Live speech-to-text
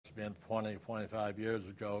been 20, 25 years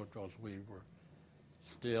ago, because we were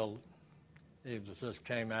still, either just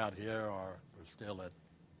came out here or we're still at,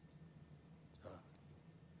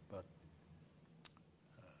 but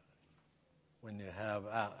when you have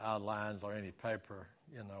outlines or any paper,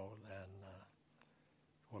 and of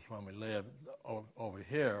course when we lived over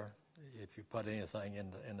here, if you put anything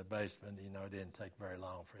in the basement, it didn't take very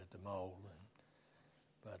long for it to mold.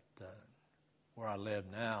 But where I live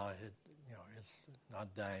now, it's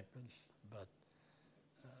not damp, but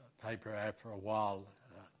paper after a while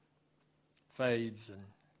fades,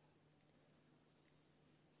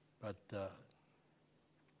 but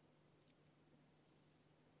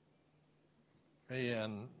me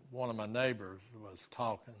and one of my neighbors was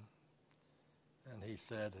talking, and he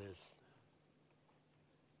said his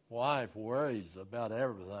wife worries about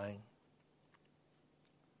everything.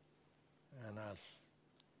 And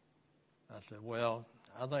I said, well,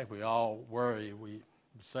 I think we all worry. We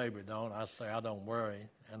say we don't. I say I don't worry,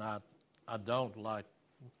 and I don't, like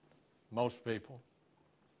most people.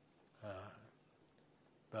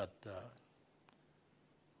 But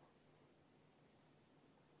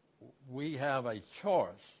we have a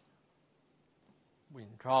choice. We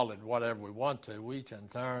can call it whatever we want to. We can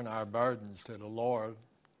turn our burdens to the Lord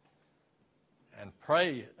and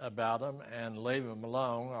pray about them and leave them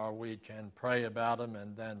alone, or we can pray about them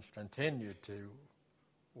and then continue to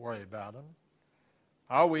worry about them.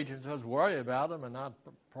 Or we can just worry about them and not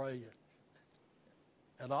pray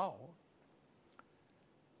at all.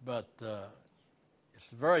 But it's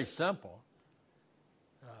very simple.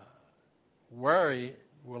 Worry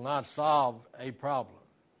will not solve a problem.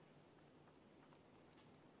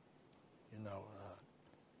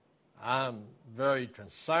 I'm very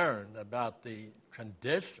concerned about the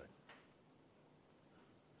condition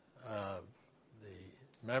of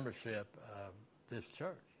the membership of this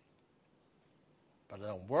church, but I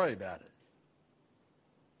don't worry about it.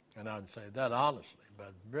 And I would say that honestly,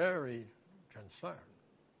 but very concerned.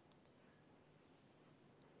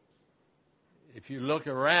 If you look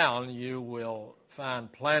around, you will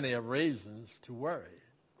find plenty of reasons to worry.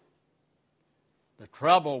 The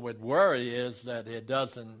trouble with worry is that it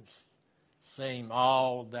doesn't seem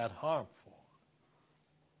all that harmful.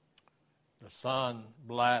 The sun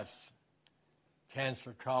blasts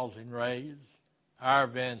cancer-causing rays. Air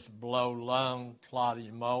vents blow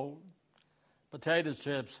lung-clotting mold. Potato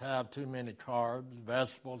chips have too many carbs.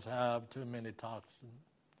 Vegetables have too many toxins.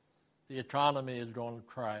 The economy is going to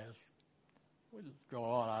crash. We just go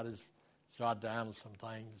on. I just jot down some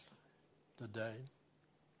things today.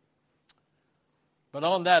 But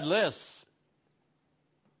on that list,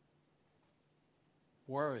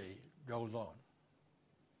 worry goes on.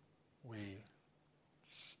 We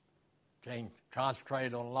can't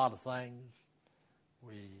concentrate on a lot of things.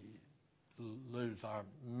 We lose our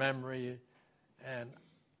memory. And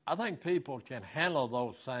I think people can handle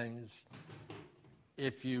those things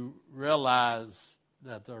if you realize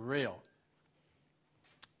that they're real.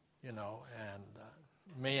 And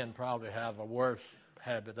men probably have a worse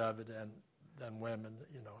habit of it than women.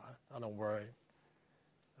 I don't worry.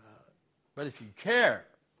 But if you care,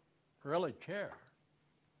 really care,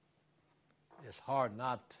 it's hard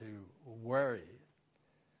not to worry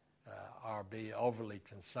or be overly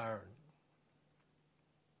concerned.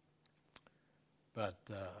 But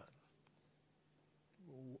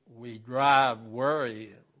we drive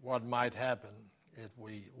worry what might happen if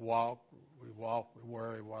we walk. We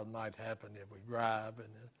worry what might happen if we drive, and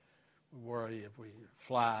we worry if we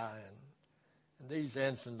fly. And these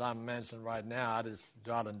incidents I'm mentioning right now, I just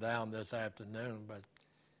jot them down this afternoon. But,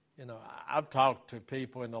 I've talked to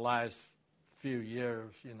people in the last few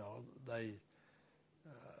years, they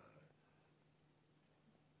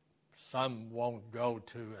some won't go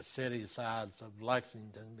to a city size of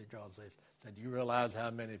Lexington because they said, do you realize how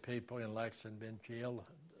many people in Lexington been killed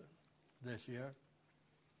this year?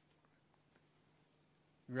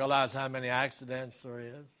 You realize how many accidents there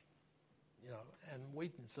is? And we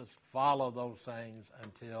can just follow those things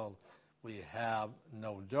until we have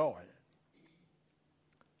no joy.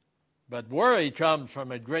 But worry comes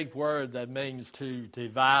from a Greek word that means to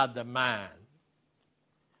divide the mind.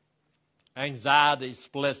 Anxiety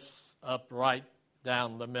splits up right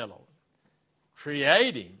down the middle,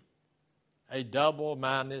 creating a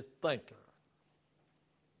double-minded thinker.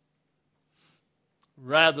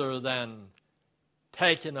 Rather than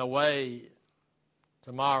taking away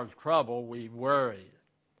tomorrow's trouble, we worry.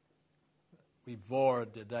 We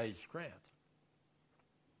void today's strength.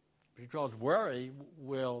 Because worry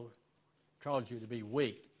will cause you to be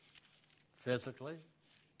weak physically,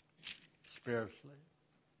 spiritually,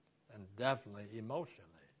 and definitely emotionally.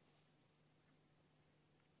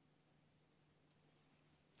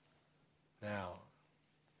 Now,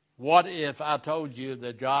 what if I told you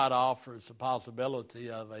that God offers the possibility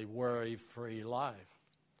of a worry-free life?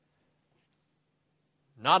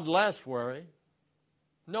 Not less worry,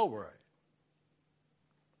 no worry.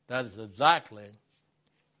 That is exactly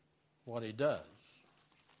what he does.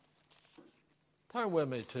 Turn with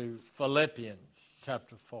me to Philippians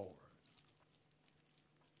chapter 4.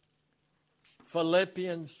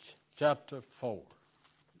 Philippians chapter 4.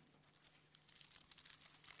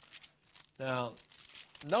 Now,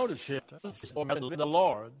 notice here, the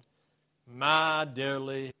Lord, my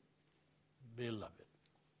dearly beloved.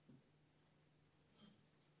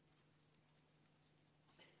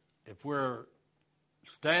 If we're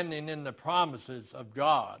standing in the promises of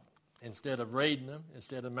God, instead of reading them,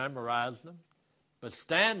 instead of memorizing them, but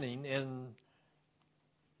standing in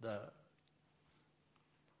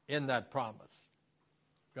that promise,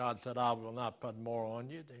 God said, I will not put more on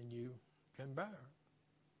you than you can bear.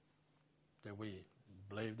 Do we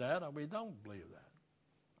believe that or we don't believe that?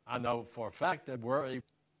 I know for a fact that worry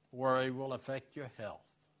will affect your health.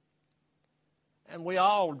 And we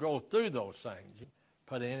all go through those things.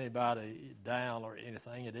 Put anybody down or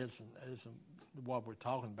anything, it isn't what we're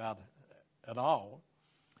talking about at all.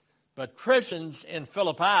 But Christians in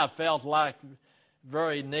Philippi felt like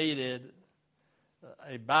very needed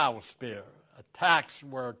a biosphere. Attacks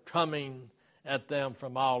were coming at them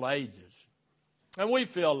from all ages. And we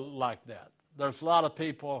feel like that. There's a lot of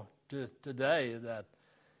people today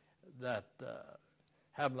that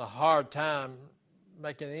having a hard time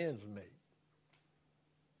making ends meet.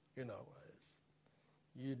 You know,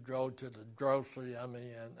 you drove to the grocery, and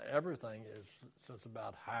everything is just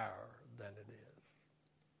about higher than it is.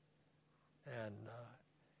 And,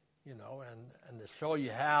 and to show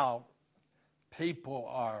you how people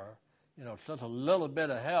are, just a little bit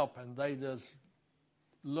of help, and they just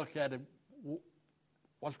look at it,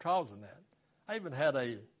 what's causing that? I even had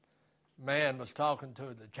a man was talking to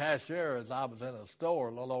the cashier as I was in a store,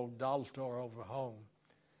 a little old dollar store over home,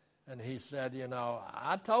 and he said,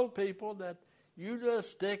 I told people that you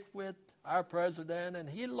just stick with our president, and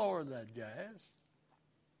he lowered that gas.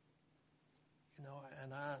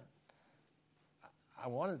 And I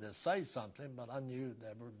wanted to say something, but I knew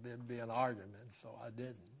there would be an argument, so I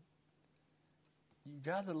didn't. You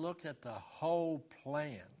got to look at the whole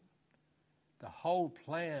plan. The whole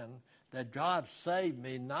plan that God saved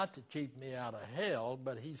me not to keep me out of hell,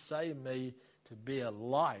 but he saved me to be a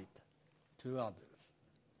light to others.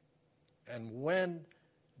 And when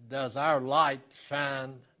does our light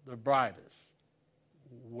shine the brightest?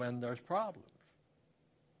 When there's problems.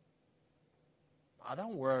 I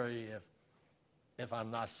don't worry if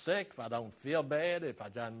I'm not sick, if I don't feel bad, if I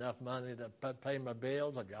got enough money to pay my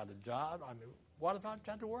bills, I got a job. What have I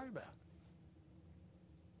got to worry about?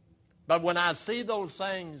 But when I see those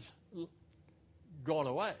things going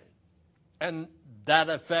away, and that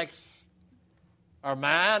affects our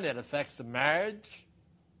mind, it affects the marriage,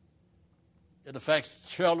 it affects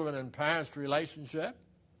children and parents' relationship.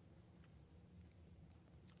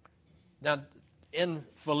 Now, in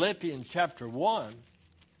Philippians chapter 1,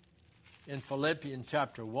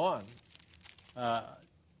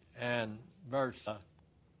 and verse,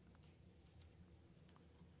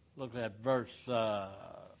 look at verse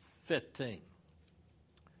 15.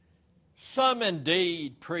 Some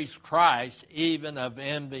indeed preach Christ, even of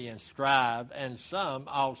envy and strife, and some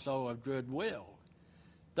also of goodwill.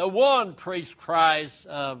 The one preached Christ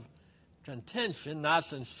of contention, not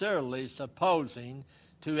sincerely, supposing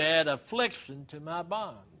to add affliction to my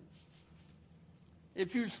bonds.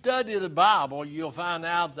 If you study the Bible, you'll find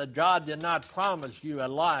out that God did not promise you a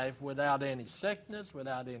life without any sickness,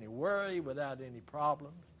 without any worry, without any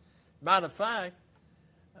problems. Matter of fact,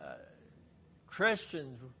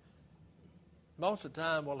 Christians most of the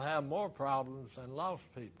time will have more problems than lost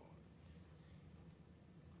people.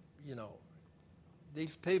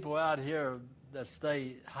 These people out here that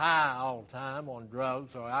stay high all the time on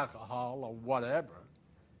drugs or alcohol or whatever,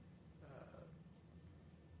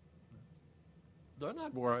 they're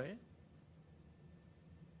not worrying.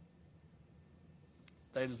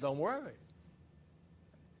 They just don't worry.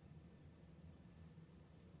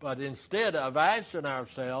 But instead of asking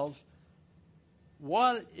ourselves,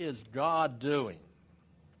 what is God doing?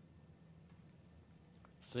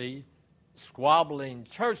 See, squabbling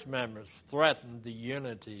church members threaten the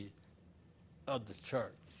unity of the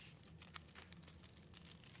church.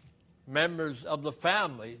 Members of the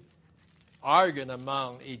family arguing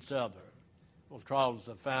among each other will cause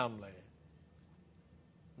the family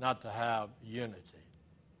not to have unity.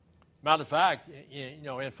 Matter of fact,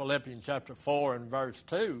 in Philippians chapter 4 and verse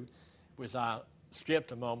 2, which I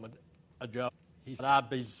skipped a moment ago, he said, I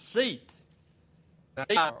beseech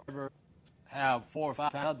Never have 4 or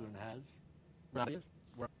 5 husbands has.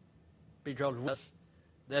 Because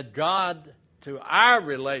that God, to our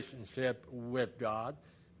relationship with God,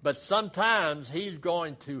 but sometimes He's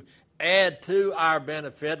going to add to our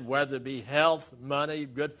benefit, whether it be health, money,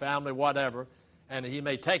 good family, whatever, and He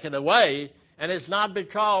may take it away, and it's not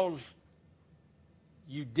because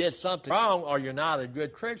you did something wrong or you're not a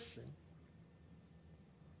good Christian.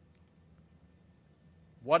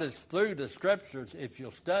 What is through the Scriptures, if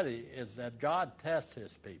you'll study, is that God tests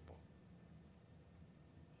His people.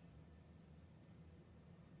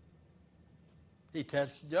 He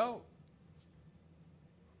tests Job.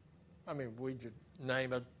 I mean, we could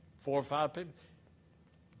name it 4 or 5 people.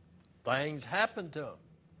 Things happened to him.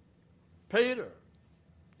 Peter,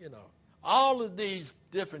 all of these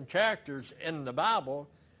different characters in the Bible,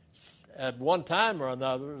 at one time or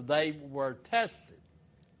another, they were tested.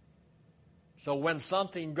 So when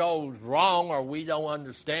something goes wrong or we don't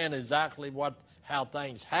understand exactly how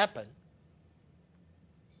things happen,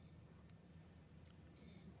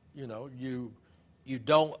 you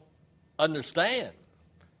don't understand.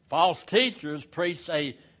 False teachers preach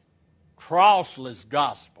a crossless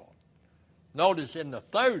gospel. Notice in the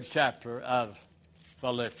 3rd chapter of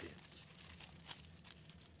Philippians.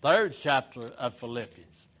 3rd chapter of Philippians,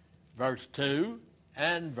 verse 2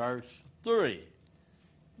 and verse 3.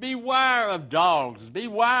 Beware of dogs,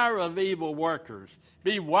 beware of evil workers,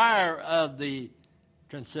 beware of the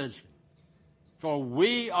concision. For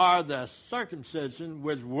we are the circumcision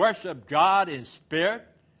which worship God in spirit,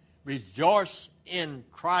 rejoice in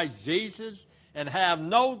Christ Jesus, and have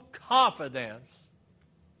no confidence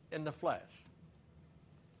in the flesh.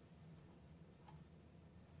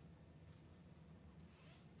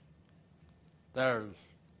 There's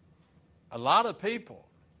a lot of people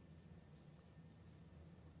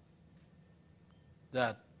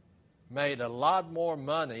that made a lot more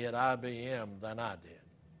money at IBM than I did.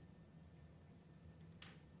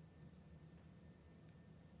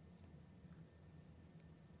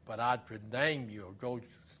 But I could name you or go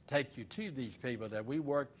take you to these people that we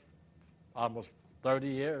worked almost 30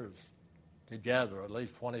 years together, at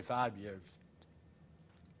least 25 years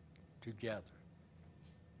together.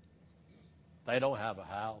 They don't have a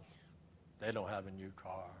house. They don't have a new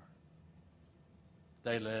car.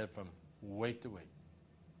 They live from week to week.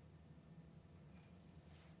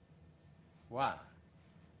 Why?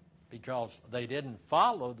 Because they didn't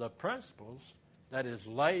follow the principles that is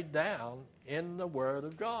laid down in the Word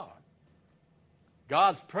of God.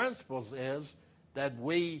 God's principles is that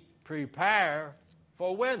we prepare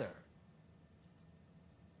for winter.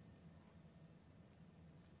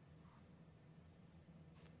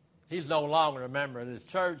 He's no longer a member of this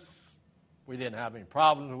church. We didn't have any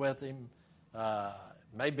problems with him.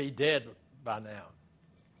 Maybe dead by now.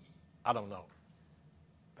 I don't know.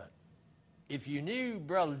 But if you knew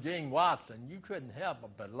Brother Gene Watson, you couldn't help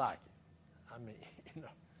but like him. I mean,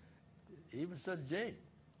 he was such Gene.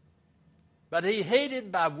 But he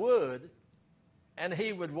heated by wood, and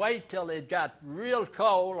he would wait till it got real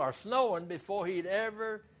cold or snowing before he'd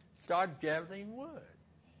ever start gathering wood.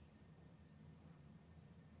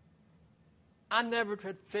 I never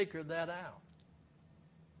could figure that out.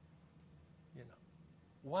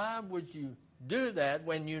 Why would you do that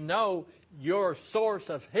when you know your source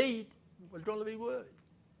of heat was going to be wood?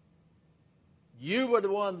 You were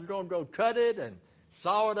the one that's going to go cut it and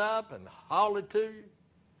saw it up and haul it to you.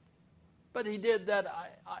 But he did that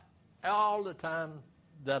all the time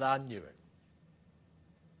that I knew it.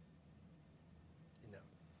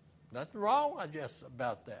 Nothing wrong, I guess,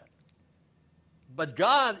 about that. But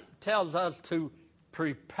God tells us to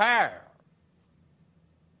prepare.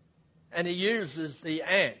 And He uses the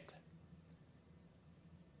ant.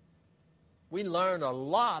 We learn a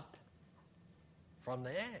lot from the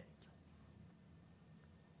ant.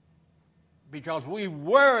 Because we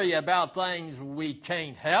worry about things we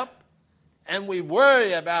can't help, and we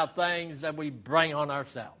worry about things that we bring on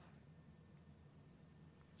ourselves.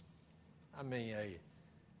 I mean, a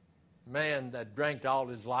man that drank all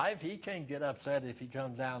his life, he can't get upset if he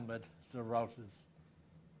comes down with cirrhosis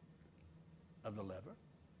of the liver.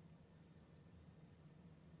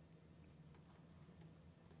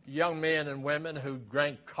 Young men and women who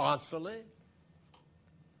drank constantly,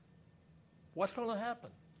 what's going to happen?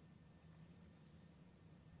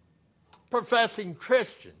 Professing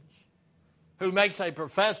Christians who makes a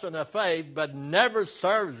profession of faith but never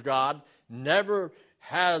serves God, never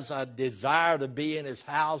has a desire to be in His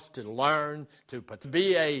house, to learn, to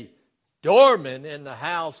be a doorman in the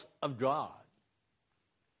house of God.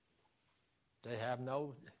 They have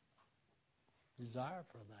no desire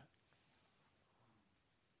for that.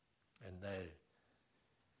 And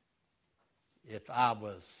if I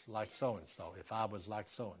was like so-and-so, if I was like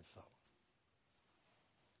so-and-so.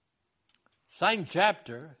 Same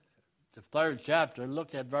chapter, the third chapter,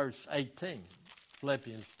 look at verse 18,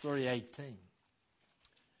 Philippians 3:18.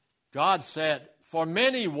 God said, "For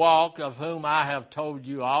many walk, of whom I have told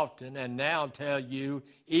you often, and now tell you,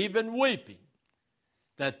 even weeping,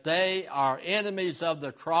 that they are enemies of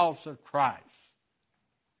the cross of Christ."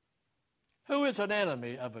 Who is an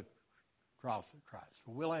enemy of the cross of Christ?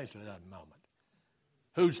 Well, we'll answer that in a moment.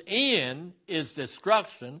 Whose end is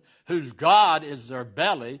destruction, whose God is their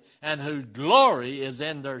belly, and whose glory is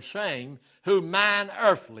in their shame, who mind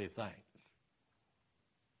earthly things.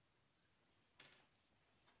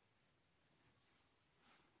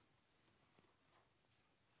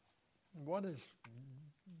 What is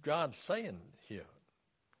God saying here?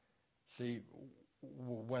 See,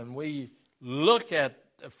 when we look at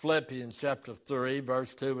Philippians chapter 3,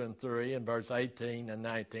 verse 2 and 3, and verse 18 and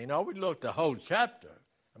 19, or we look the whole chapter.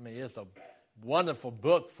 I mean, it's a wonderful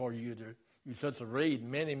book for you to read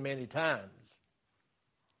many, many times.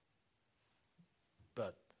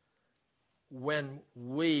 But when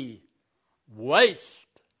we waste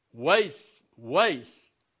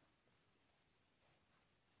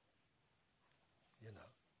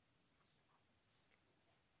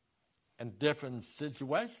in different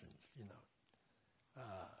situations,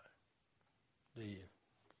 the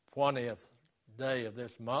 20th day of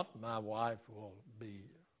this month, my wife will be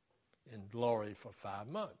in glory for 5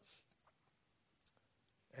 months.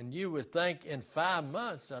 And you would think in 5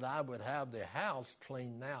 months that I would have the house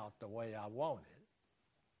cleaned out the way I want it,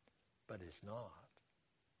 but it's not.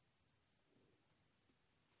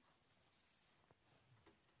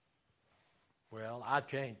 Well, I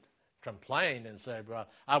can't complain and say, well,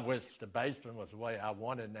 I wish the basement was the way I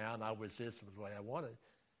wanted now, and I wish this was the way I wanted.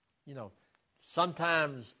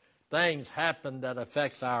 Sometimes things happen that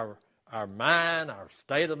affects our mind, our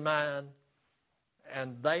state of mind,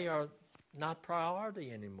 and they are not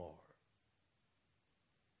priority anymore.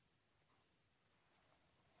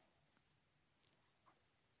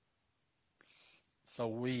 So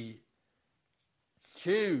we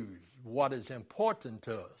choose what is important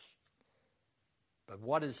to us. But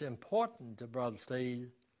what is important to Brother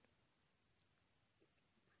Steve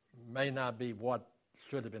may not be what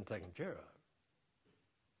should have been taken care of.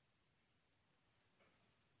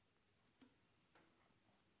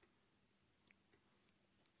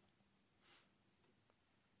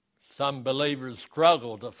 Some believers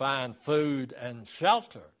struggle to find food and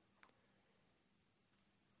shelter.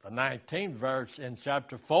 The 19th verse in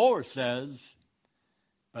chapter 4 says,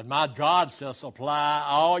 "But my God shall supply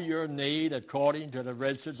all your need according to the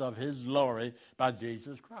riches of his glory by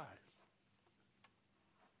Jesus Christ."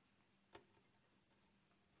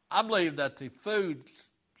 I believe that the food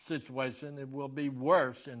situation, it will be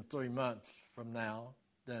worse in 3 months from now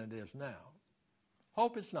than it is now.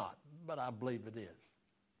 Hope it's not, but I believe it is.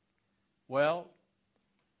 Well,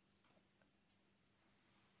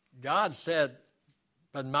 God said,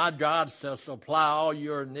 "But my God shall supply all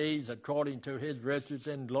your needs according to his riches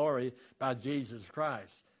in glory by Jesus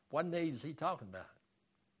Christ." What needs is he talking about?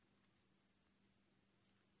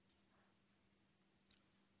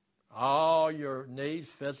 All your needs,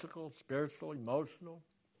 physical, spiritual, emotional.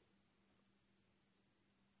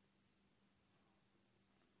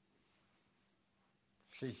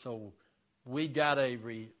 See, so we got a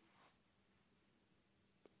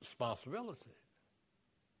responsibility.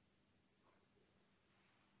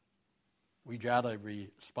 We got a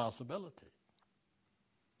responsibility.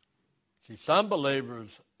 See, some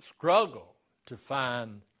believers struggle to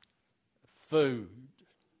find food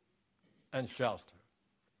and shelter.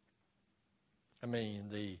 I mean,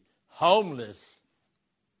 the homeless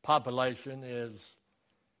population is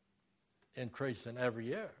increasing every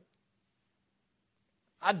year.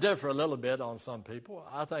 I differ a little bit on some people.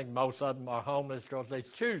 I think most of them are homeless because they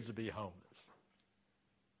choose to be homeless.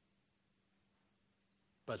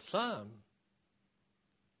 But some,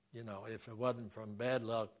 if it wasn't from bad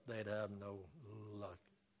luck, they'd have no luck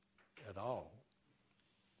at all.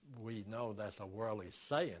 We know that's a worldly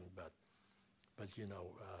saying, but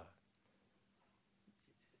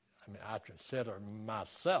I consider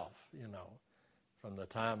myself, from the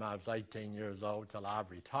time I was 18 years old till I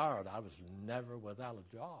retired, I was never without a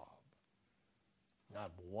job.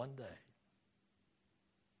 Not one day.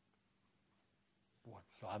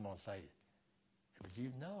 So I'm going to say, but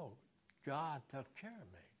God took care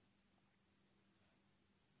of me.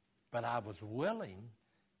 But I was willing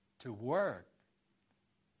to work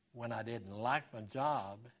when I didn't like my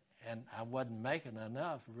job and I wasn't making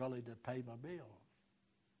enough really to pay my bills.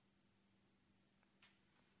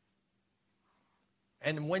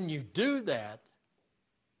 And when you do that,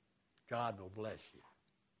 God will bless you.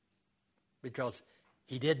 Because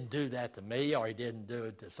he didn't do that to me, or he didn't do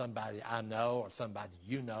it to somebody I know or somebody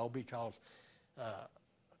you know, because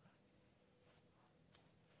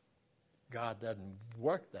God doesn't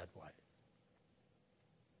work that way.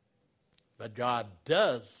 But God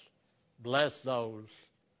does bless those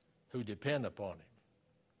who depend upon him.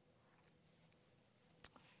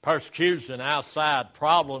 Persecution outside,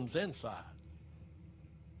 problems inside.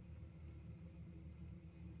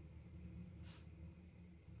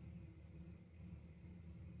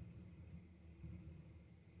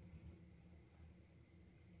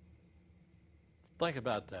 Think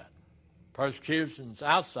about that. Persecution's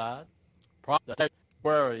outside,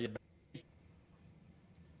 worry.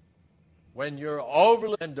 When you're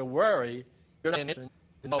overly into worry, you're not to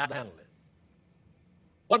know how to handle it.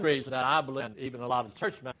 One reason that I believe, even a lot of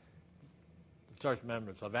church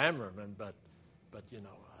members of Ammerman, but you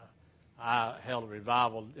know, I held a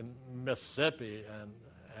revival in Mississippi,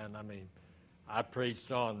 and I mean, I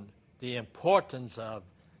preached on the importance of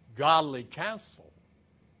godly counsel.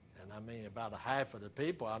 And I mean, about a half of the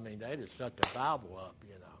people, I mean, they just shut their Bible up,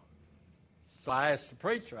 you know. So I asked the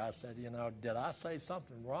preacher, I said, you know, did I say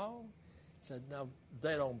something wrong? He said, no,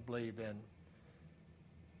 they don't believe in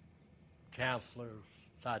counselors,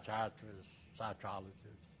 psychiatrists, psychologists.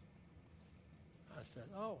 I said,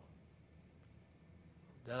 oh,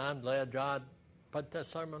 then I'm glad God put that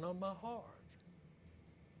sermon on my heart.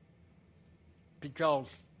 Because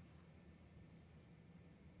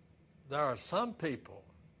there are some people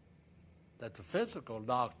that the physical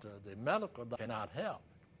doctor, the medical doctor cannot help.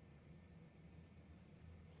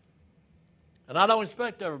 And I don't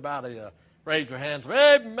expect everybody to raise their hands and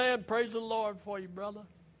say, amen, praise the Lord for you, brother.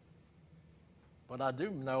 But I do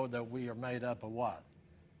know that we are made up of what?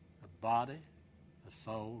 A body, a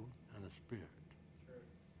soul, and a spirit.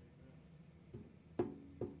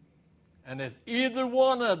 And if either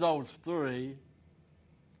one of those three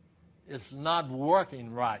is not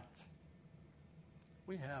working right,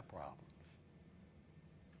 we have problems.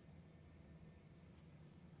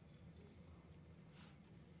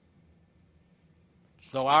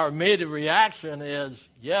 So our immediate reaction is,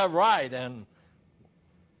 yeah, right, and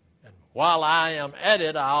while I am at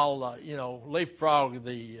it, I'll, leapfrog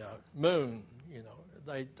the moon. You know,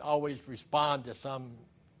 they always respond to some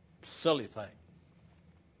silly thing.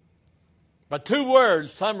 But two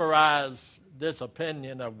words summarize this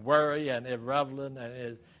opinion of worry and irrelevant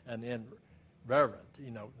and irreverent,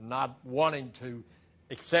 you know, not wanting to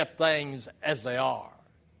accept things as they are.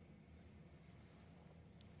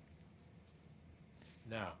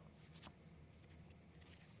 Now,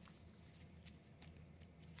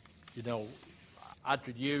 you know, I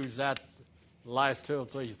could use that last two or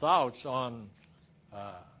three thoughts on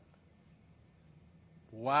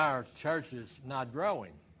why our church is not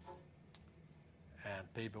growing.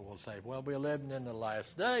 And people will say, well, we're living in the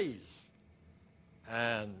last days.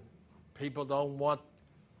 And people don't want,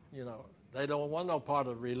 they don't want no part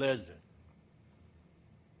of religion.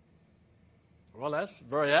 Well, that's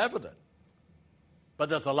very evident. But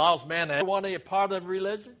does a lost man ever want to be a part of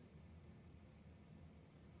religion?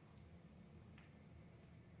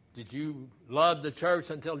 Did you love the church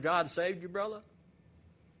until God saved you, brother?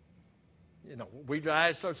 You know, we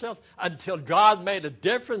ask ourselves, until God made a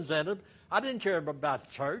difference in it, I didn't care about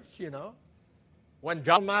church, you know. When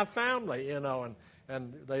John, my family, you know,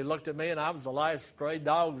 and they looked at me and I was the last stray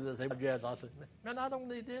dog that they would yes. I said, man, I don't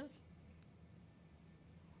need this.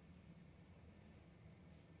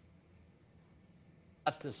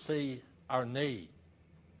 Got to see our need.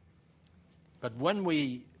 But when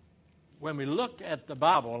we look at the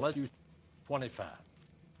Bible, let's use 25.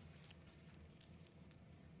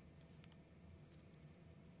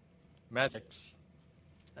 Matthew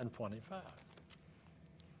and 25.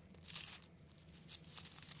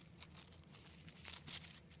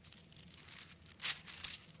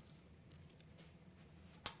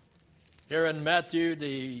 Here in Matthew,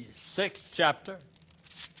 the 6th chapter,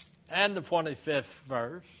 and the 25th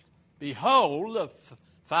verse, behold, the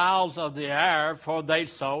fowls of the air, for they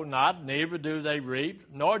sow not, neither do they reap,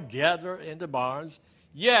 nor gather into barns,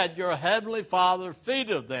 yet your heavenly Father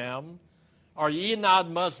feedeth them. Are ye not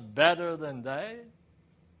much better than they?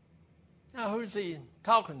 Now, who's he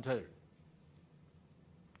talking to?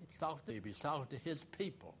 He's talking to his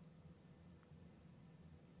people.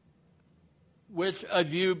 Which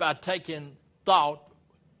of you, by taking thought,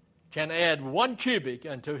 can add 1 cubit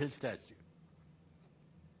unto his stature?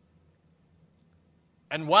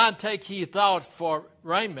 And why take ye thought for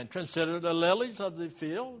raiment? Consider the lilies of the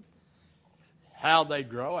field, how they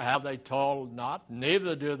grow, how they toil not,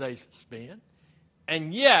 neither do they spin.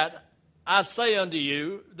 And yet I say unto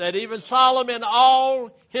you that even Solomon in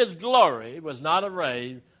all his glory was not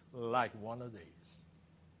arrayed like one of these.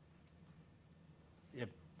 If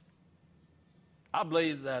I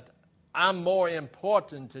believe that I'm more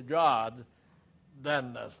important to God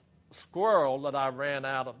than the squirrel that I ran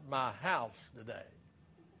out of my house today.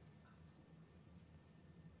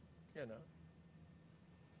 You know.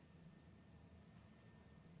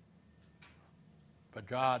 But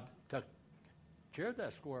God took care of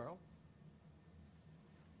that squirrel.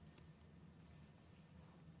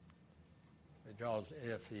 Because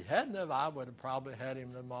if he hadn't have, I would have probably had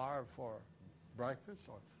him tomorrow for breakfast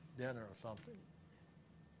or dinner or something.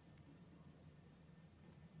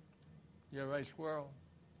 You ever ate squirrel?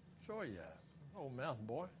 Sure you have. Old mountain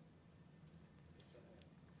boy.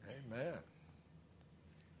 Amen.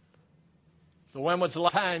 So when was the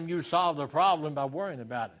last time you solved a problem by worrying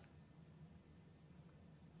about it?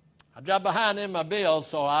 I got behind in my bills,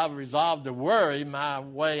 so I've resolved to worry my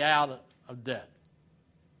way out of debt.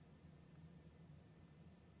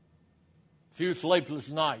 Few sleepless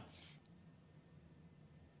nights.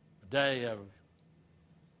 A day of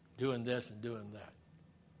doing this and doing that.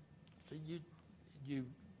 See, you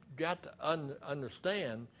got to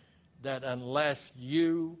understand that unless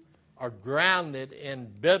you are grounded in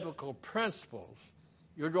biblical principles,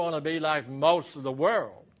 you're going to be like most of the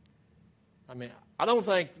world. I mean, I don't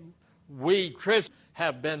think we Christians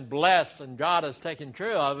have been blessed and God has taken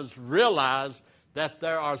care of us, realize that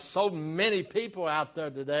there are so many people out there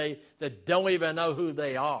today that don't even know who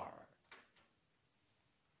they are.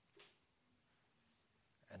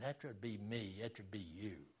 And that should be me. That should be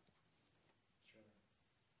you.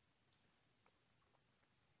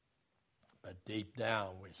 But deep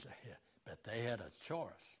down we say, yeah, but they had a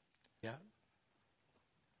choice. Yeah.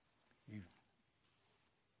 You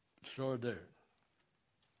sure do.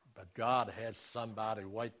 But God had somebody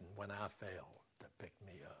waiting when I failed to pick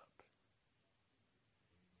me up.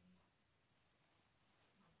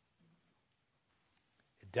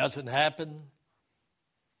 It doesn't happen.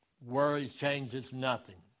 Worry changes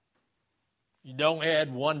nothing. You don't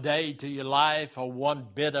add one day to your life or one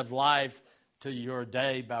bit of life to your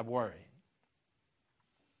day by worrying.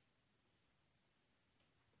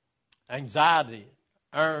 Anxiety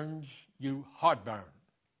earns you heartburn.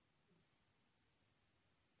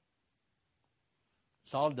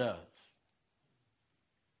 That's all it does.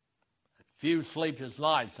 A few sleepless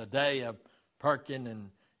nights, a day of perking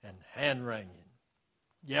and hand-wringing,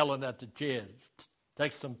 yelling at the kids,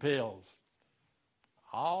 take some pills.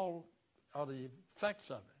 All are the effects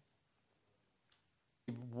of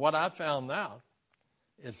it. What I found out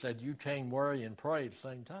is that you can't worry and pray at the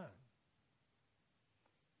same time.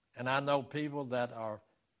 And I know people that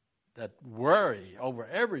worry over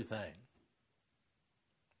everything.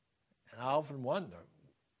 And I often wonder,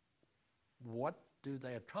 what do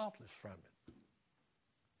they accomplish from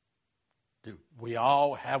it?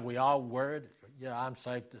 Have we all worried? Yeah, I'm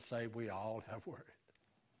safe to say we all have worried.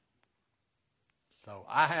 So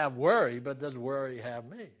I have worry, but does worry have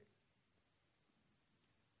me?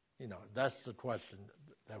 You know, that's the question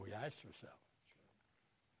that we ask ourselves.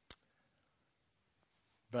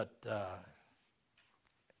 But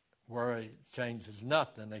worry changes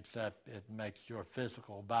nothing except it makes your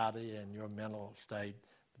physical body and your mental state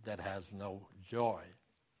that has no joy.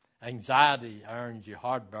 Anxiety earns you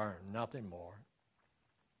heartburn, nothing more.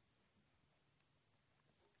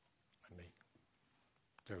 I mean,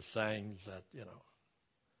 there's sayings that, you know,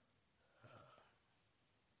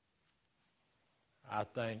 I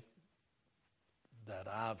think that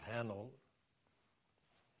I've handled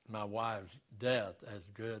my wife's death as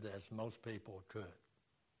good as most people could.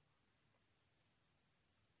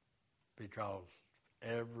 Because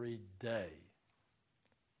every day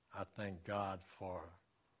I thank God for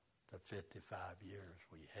the 55 years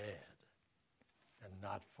we had and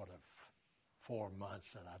not for the 4 months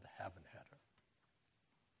that I haven't had her.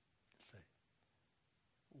 See,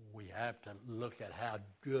 we have to look at how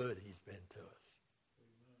good he's been to us.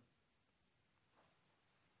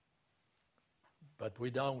 But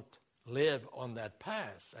we don't live on that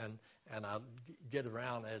past. And I'll get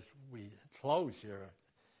around as we close here,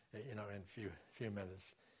 you know, in a few minutes,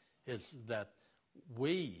 is that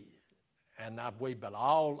we, and not we, but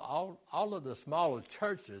all of the smaller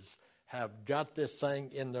churches have got this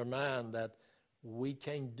thing in their mind that we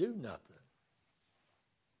can't do nothing.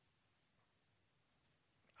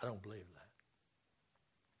 I don't believe that.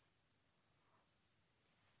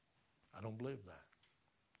 I don't believe that.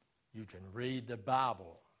 You can read the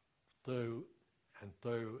Bible through and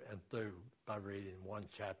through and through by reading one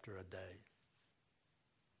chapter a day.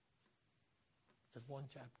 Just one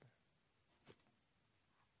chapter.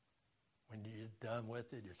 When you're done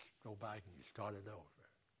with it, just go back and you start it over.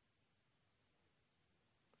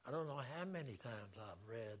 I don't know how many times I've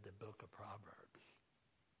read the book of Proverbs.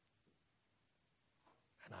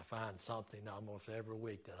 And I find something almost every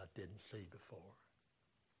week that I didn't see before.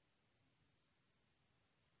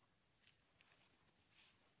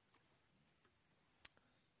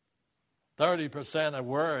 %30 of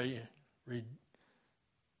worry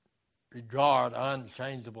regard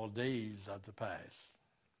unchangeable deeds of the past.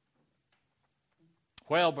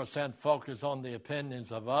 12% focus on the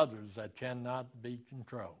opinions of others that cannot be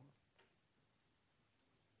controlled.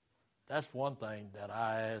 That's one thing that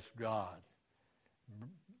I asked God.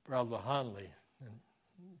 Brother Hunley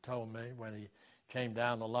told me when he came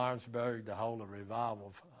down to Lawrenceburg to hold a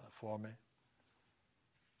revival for me.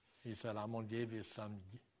 He said, I'm going to give you some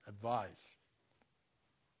advice.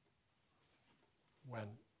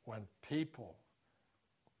 When people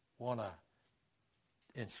want to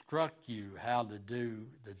instruct you how to do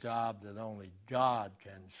the job that only God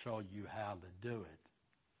can show you how to do it,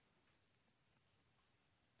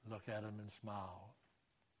 look at them and smile.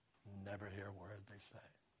 Never hear a word they say.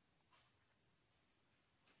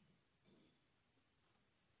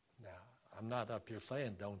 Now, I'm not up here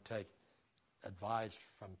saying don't take advice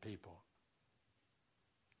from people.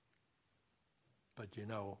 But you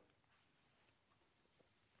know,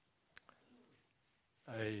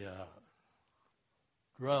 a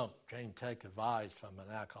drunk can't take advice from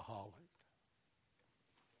an alcoholic.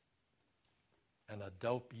 And a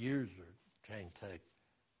dope user can't take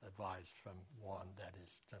advice from one that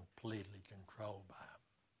is completely controlled by him.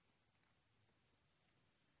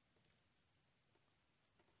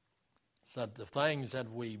 So the things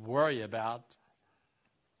that we worry about,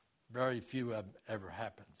 very few of them ever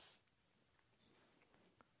happens.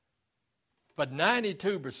 But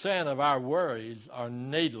 92% of our worries are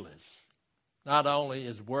needless. Not only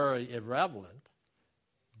is worry irrelevant,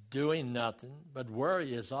 doing nothing, but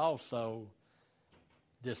worry is also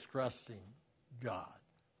distrusting God.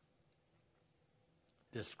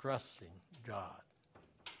 Distrusting God.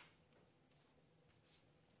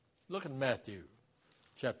 Look at Matthew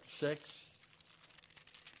chapter 6,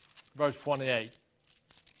 verse 28.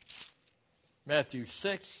 Matthew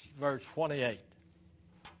 6, verse 28.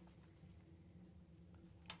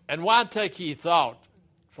 And why take ye thought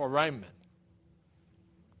for raiment?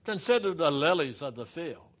 Consider the lilies of the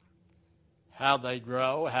field, how they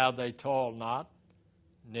grow, how they toil not,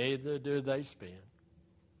 neither do they spin.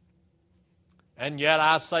 And yet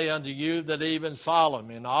I say unto you that even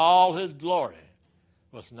Solomon in all his glory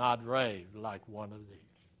was not arrayed like one of these.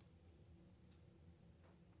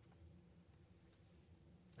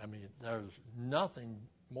 I mean, there's nothing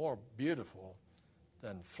more beautiful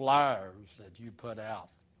than flowers that you put out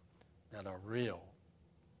that are real.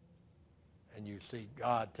 And you see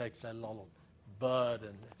God takes that little bud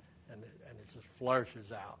and it just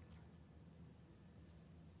flourishes out.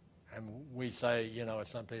 And we say, you know,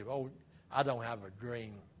 some people, oh, I don't have a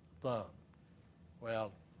green thumb.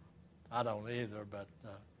 Well, I don't either, but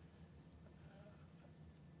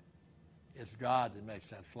it's God that makes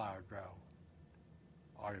that flower grow,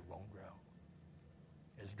 or it won't grow.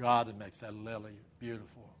 It's God that makes that lily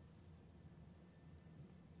beautiful,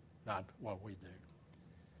 not what we do.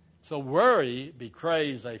 So worry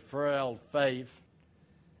betrays a frail faith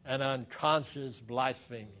and unconscious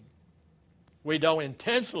blaspheming. We don't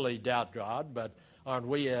intentionally doubt God, but aren't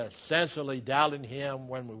we essentially doubting Him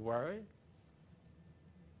when we worry?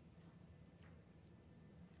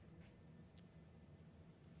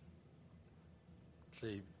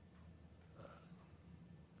 See,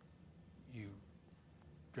 you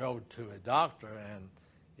go to a doctor, and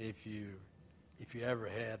if you ever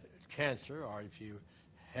had cancer, or if you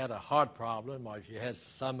had a heart problem, or if you had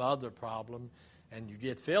some other problem, and you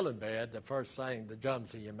get feeling bad, the first thing that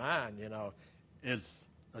jumps in your mind, you know, is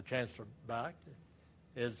the cancer back?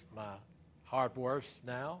 Is my heart worse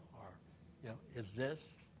now? Or, you know, is this?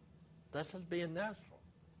 That's just being natural.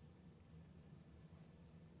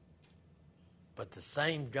 But the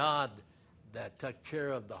same God that took care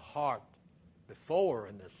of the heart before,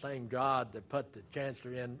 and the same God that put the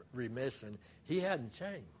cancer in remission, He hadn't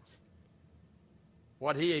changed.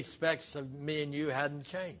 What He expects of me and you hadn't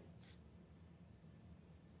changed.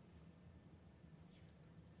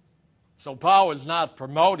 So Paul is not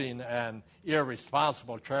promoting an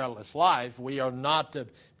irresponsible, careless life. We are not to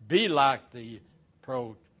be like the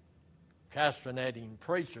procrastinating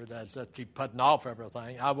preacher that's just keep putting off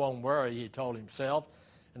everything. I won't worry, he told himself,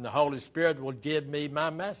 and the Holy Spirit will give me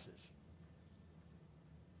my message.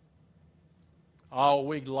 All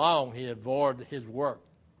week long he avoided his work.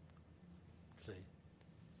 See,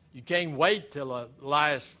 You can't wait till the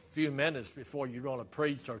last few minutes before you're going to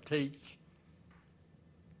preach or teach.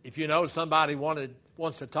 If you know somebody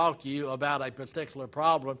wants to talk to you about a particular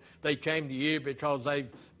problem, they came to you because they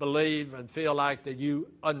believe and feel like that you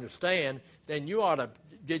understand, then you ought to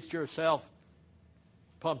get yourself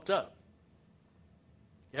pumped up.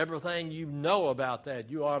 Everything you know about that,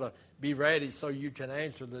 you ought to be ready so you can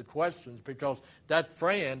answer the questions, because that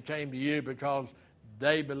friend came to you because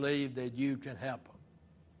they believe that you can help them.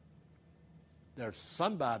 There's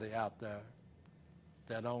somebody out there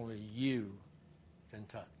that only you can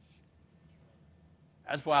touch.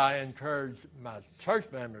 That's why I encourage my church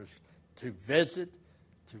members to visit,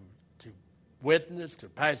 to witness, to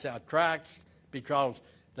pass out tracts, because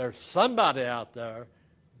there's somebody out there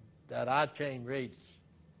that I can't reach,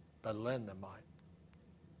 but Linda might,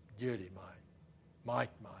 Judy might,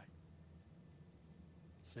 Mike might.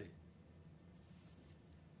 See,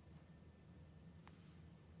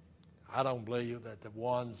 I don't believe that the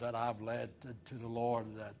ones that I've led to the Lord,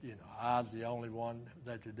 that, I was the only one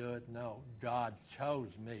that could do it. No, God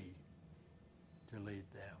chose me to lead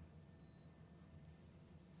them.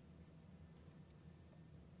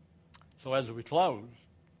 So as we close,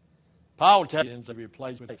 Paul tells us to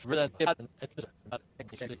replace with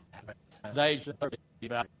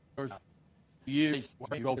you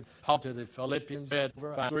go talk to the Philippians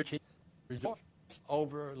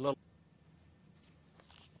over a little.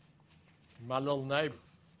 My little neighbor,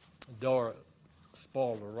 Dora,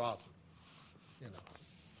 spoiled her rotten.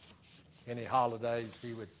 Any holidays,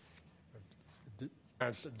 she would.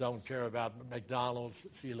 Parents that don't care about McDonald's,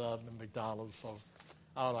 she loved the McDonald's. So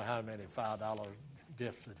I don't know how many $5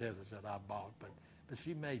 gift certificates that I bought, but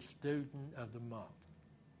she made Student of the Month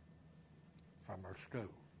from her school.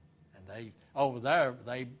 And they, over there,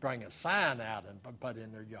 they bring a sign out and put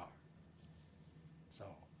in their yard. So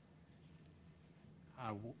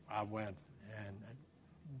I went and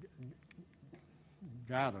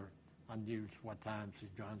got her. I knew what time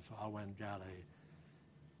she'd gone, so I went and got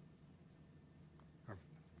her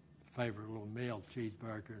favorite little meal,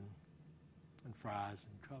 cheeseburger and fries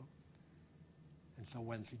and Coke. And so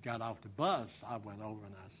when she got off the bus, I went over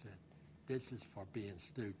and I said, "This is for being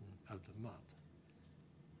Student of the Month.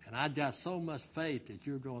 And I got so much faith that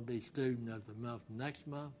you're going to be Student of the Month next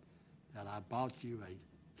month that I bought you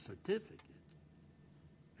a certificate,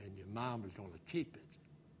 and your mom is going to keep it.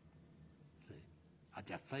 See, I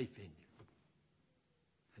got faith in you."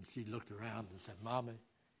 And she looked around and said, "Mommy,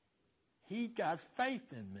 he got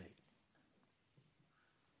faith in me."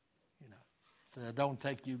 So don't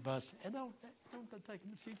take you much. And don't take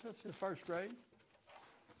me. She's just in first grade.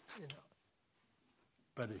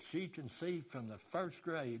 But if she can see from the first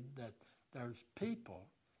grade that there's people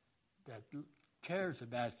that cares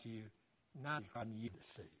about you, not from you to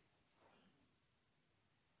see.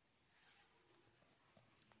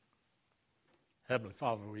 Heavenly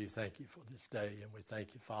Father, we thank you for this day, and we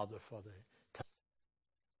thank you, Father, for the